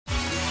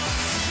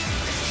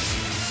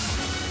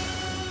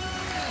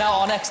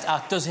Now, our next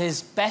act does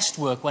his best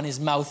work when his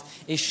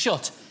mouth is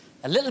shut.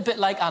 A little bit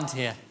like Ant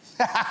here.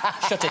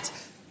 Shut it.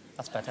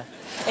 That's better.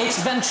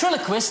 It's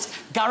ventriloquist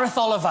Gareth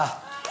Oliver.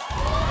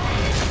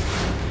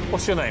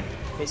 What's your name?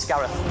 It's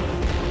Gareth.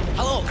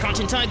 Hello,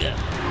 Crouching Tiger.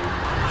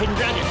 Hidden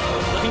Dragon.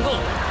 Looking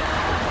good.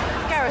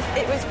 Gareth,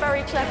 it was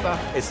very clever.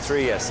 It's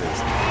 3 yeses.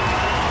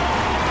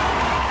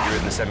 You're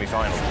in the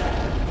semi-final.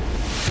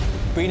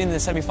 Being in the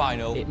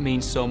semi-final, it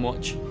means so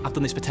much. I've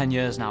done this for 10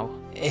 years now.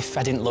 If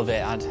I didn't love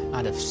it,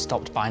 I'd have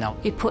stopped by now.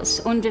 He puts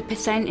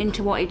 100%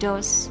 into what he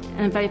does,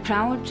 and I'm very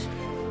proud.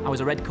 I was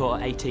a red coat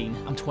at 18.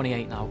 I'm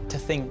 28 now. To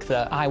think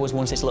that I was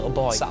once this little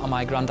boy sat on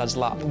my granddad's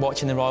lap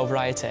watching the Royal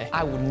Variety,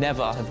 I would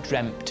never have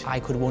dreamt I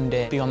could one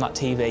day be on that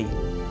TV.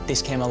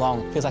 This came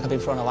along. Feels like I've been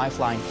thrown a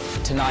lifeline.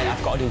 Tonight,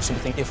 I've got to do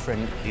something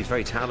different. He's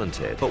very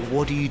talented, but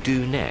what do you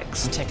do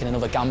next? I'm taking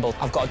another gamble.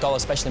 I've got a doll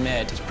especially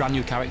made. It's a brand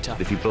new character.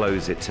 If he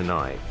blows it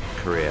tonight,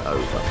 career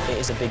over. It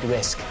is a big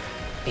risk.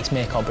 It's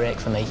make or break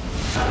for me. Ladies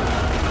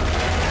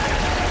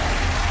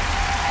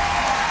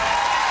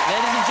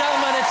and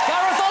gentlemen, it's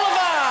Gareth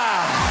Oliver!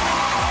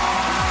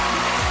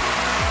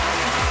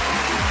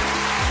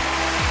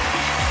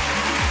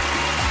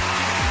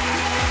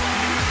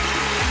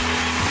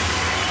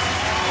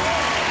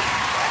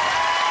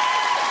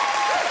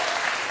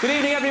 Good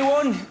evening,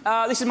 everyone.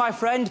 This is my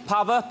friend,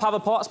 Pava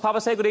Potts.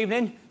 Pava, say good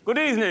evening. Good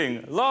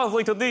evening.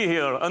 Lovely to be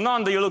here.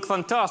 Ananda, you look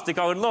fantastic.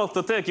 I would love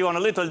to take you on a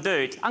little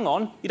date. Hang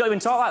on, you don't even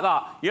talk like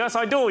that. Yes,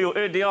 I do, you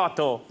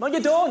idioto. No, you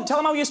don't. Tell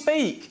them how you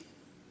speak.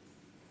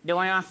 Do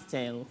I have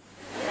to?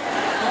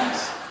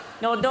 Yes.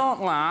 No,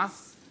 don't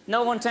laugh.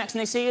 No one takes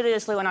me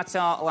seriously when I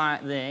talk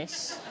like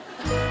this.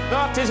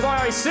 That is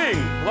why I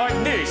sing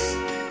like this.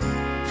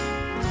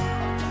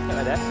 Get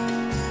right there.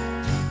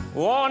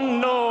 One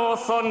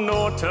north on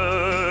norte,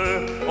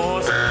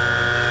 och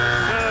sände,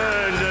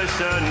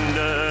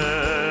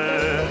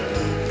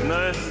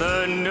 med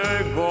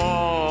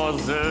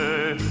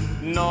gaze,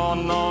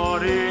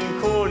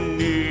 nanarin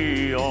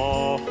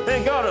kunia. Hey,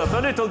 Gareth, a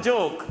little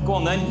joke. Go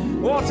on,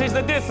 then. What is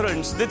the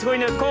difference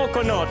between a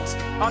coconut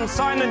and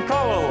Simon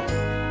Cowell?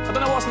 I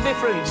don't know what's the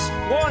difference.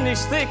 One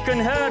is thick and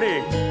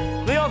hairy.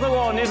 The other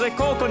one is a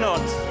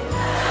coconut.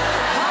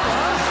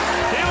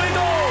 Here we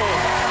go.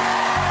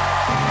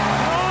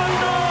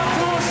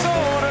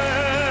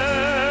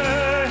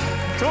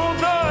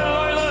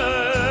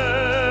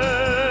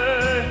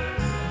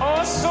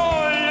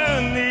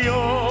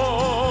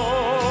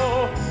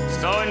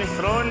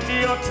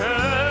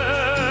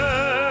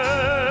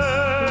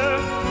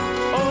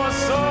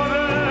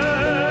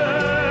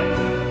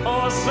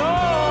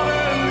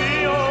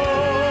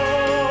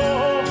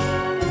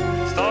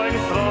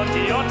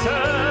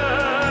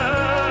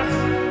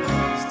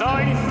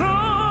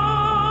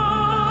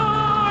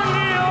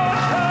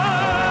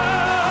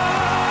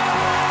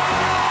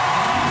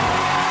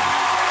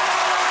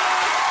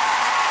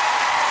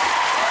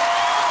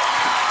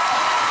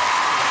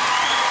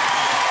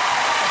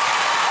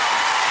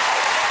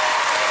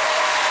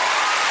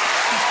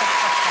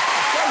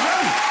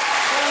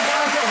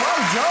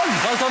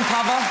 Well done,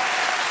 Pava.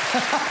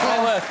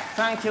 Well,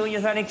 thank you,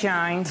 you're very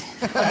kind.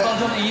 Well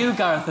done to you,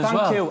 Gareth, as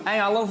well. Thank you. Hey,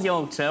 I love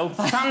you too.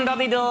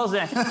 Daddy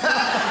Dozy.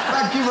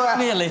 Thank you.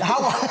 Nearly.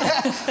 How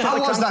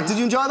was that? Did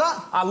you enjoy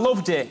that? I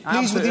loved it.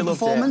 Pleased with your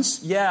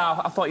performance?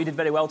 Yeah, I thought you did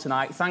very well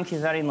tonight. Thank you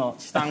very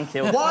much. Thank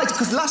you. Why?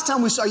 Because last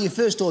time we saw your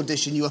first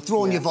audition, you were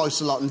throwing your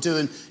voice a lot and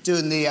doing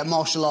the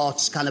martial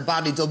arts kind of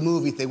badly done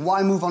movie thing.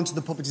 Why move on to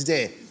the puppet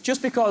today?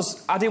 Just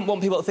because I didn't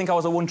want people to think I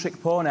was a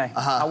one-trick pony.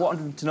 I wanted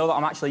them to know that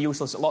I'm actually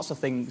useless at lots of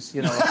things,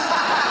 you know.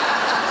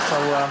 So,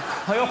 I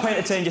hope I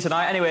entertained you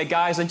tonight. Anyway,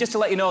 guys, and just to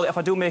let you know that if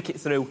I do make it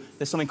through,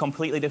 there's something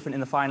completely different in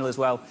the final as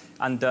well,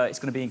 and it's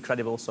going to be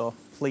incredible, so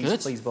please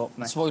vote for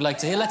me. That's what we like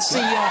to hear. Let's see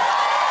what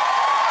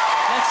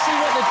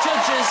the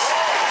judges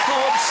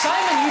thought.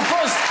 Simon, you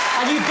buzzed,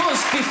 and you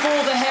buzzed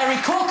before the hairy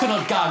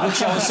coconut gag,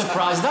 which I was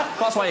surprised at.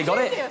 That's why you got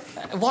it.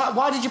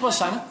 Why did you buzz,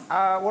 Simon?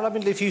 Well, I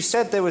mean, if you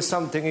said there was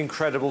something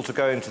incredible to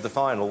go into the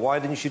final, why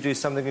didn't you do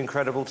something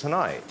incredible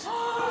tonight?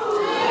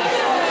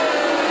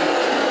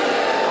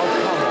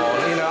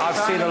 I've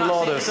seen a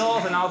lot of... It's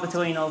over now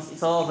between us.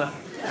 It's over.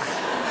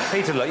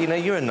 Peter, look, you know,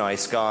 you're a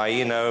nice guy,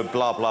 you know,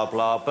 blah, blah,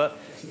 blah, but,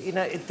 you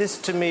know, this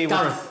to me...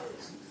 Gareth.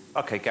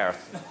 OK, Gareth.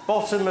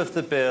 Bottom of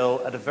the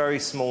bill at a very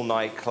small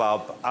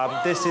nightclub.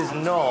 This is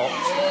not...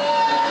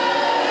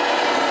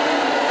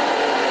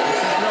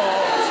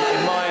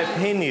 in my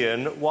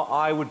opinion, what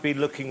I would be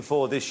looking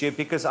for this year,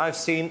 because I've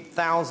seen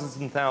thousands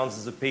and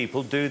thousands of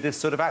people do this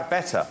sort of act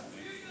better.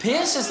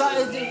 Pierce, is that...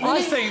 Really?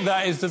 I think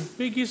that is the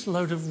biggest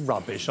load of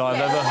rubbish I've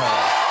ever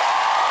heard.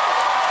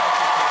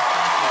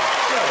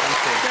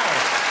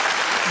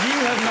 You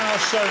have now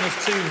shown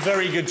us two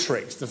very good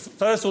tricks. The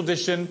first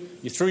audition,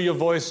 you threw your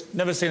voice,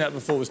 never seen that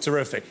before, was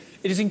terrific.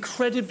 It is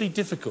incredibly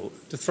difficult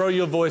to throw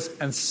your voice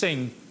and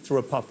sing through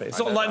a puppet. It's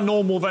not like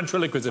normal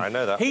ventriloquism. I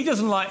know that. He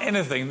doesn't like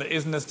anything that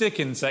isn't a stick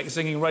insect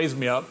singing Raise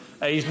Me Up,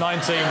 aged 19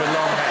 with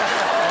long hair.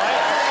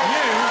 Right?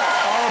 You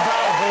are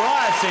about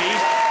variety.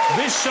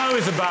 This show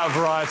is about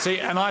variety,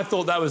 and I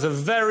thought that was a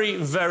very,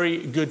 very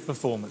good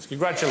performance.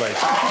 Congratulations.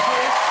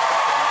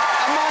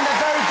 Amanda,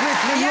 very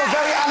briefly, you were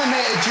very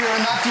animated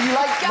during that. Do you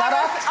like that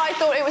act? I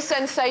thought it was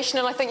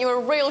sensational. I think you were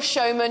a real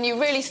showman. You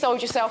really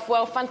sold yourself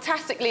well,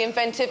 fantastically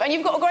inventive, and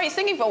you've got a great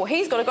singing voice.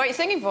 He's got a great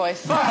singing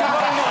voice. Thank you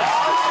very much.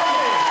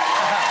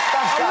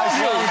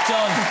 Well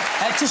done.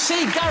 To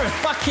see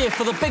Gareth back here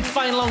for the big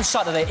final on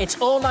Saturday, it's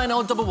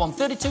 09011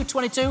 32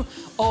 22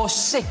 or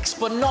 6,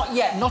 but not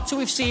yet, not till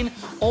we've seen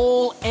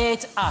all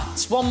 8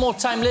 acts. One more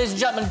time, ladies and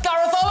gentlemen,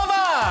 Gareth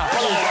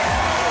Oliver!